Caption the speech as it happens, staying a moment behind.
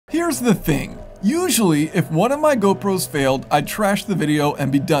Here's the thing. Usually, if one of my GoPros failed, I'd trash the video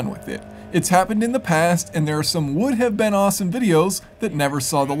and be done with it. It's happened in the past, and there are some would have been awesome videos that never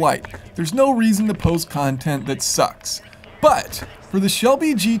saw the light. There's no reason to post content that sucks. But for the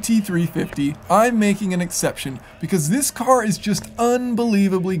Shelby GT350, I'm making an exception because this car is just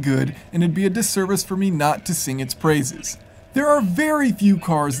unbelievably good, and it'd be a disservice for me not to sing its praises. There are very few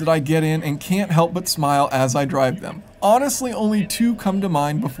cars that I get in and can't help but smile as I drive them. Honestly, only two come to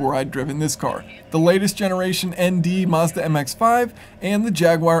mind before I'd driven this car. The latest generation ND Mazda MX-5 and the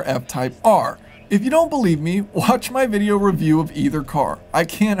Jaguar F-Type R. If you don't believe me, watch my video review of either car. I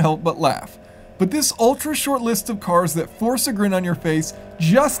can't help but laugh. But this ultra short list of cars that force a grin on your face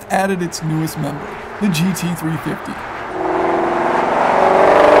just added its newest member, the GT350.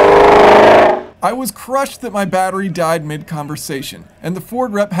 I was crushed that my battery died mid-conversation, and the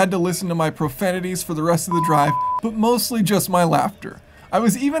Ford rep had to listen to my profanities for the rest of the drive, but mostly just my laughter. I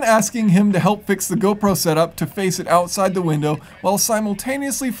was even asking him to help fix the GoPro setup to face it outside the window while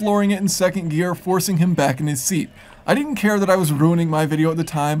simultaneously flooring it in second gear, forcing him back in his seat. I didn't care that I was ruining my video at the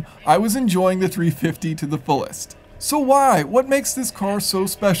time. I was enjoying the 350 to the fullest. So why? What makes this car so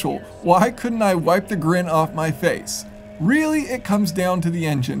special? Why couldn't I wipe the grin off my face? Really, it comes down to the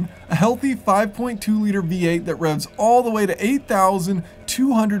engine, a healthy 5.2 liter V8 that revs all the way to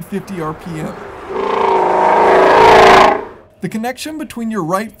 8,250 RPM. The connection between your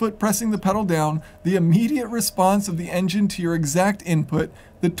right foot pressing the pedal down, the immediate response of the engine to your exact input,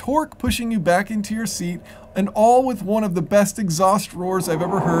 the torque pushing you back into your seat, and all with one of the best exhaust roars I've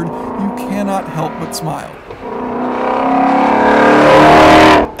ever heard, you cannot help but smile.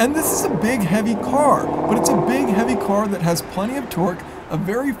 And this is a big heavy car, but it's a big heavy car that has plenty of torque, a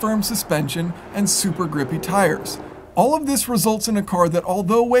very firm suspension, and super grippy tires. All of this results in a car that,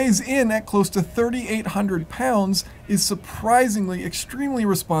 although weighs in at close to 3,800 pounds, is surprisingly extremely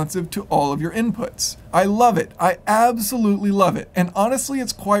responsive to all of your inputs. I love it. I absolutely love it. And honestly,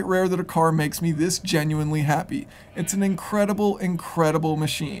 it's quite rare that a car makes me this genuinely happy. It's an incredible, incredible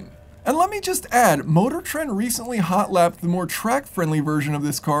machine. And let me just add, Motor Trend recently hot-lapped the more track-friendly version of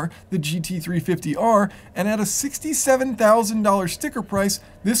this car, the GT350R, and at a $67,000 sticker price,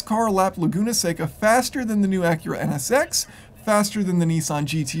 this car lapped Laguna Seca faster than the new Acura NSX, faster than the Nissan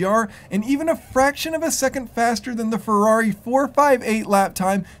GT-R, and even a fraction of a second faster than the Ferrari 458 lap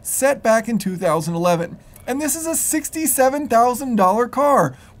time set back in 2011. And this is a $67,000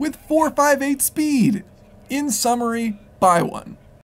 car with 458 speed. In summary, buy one.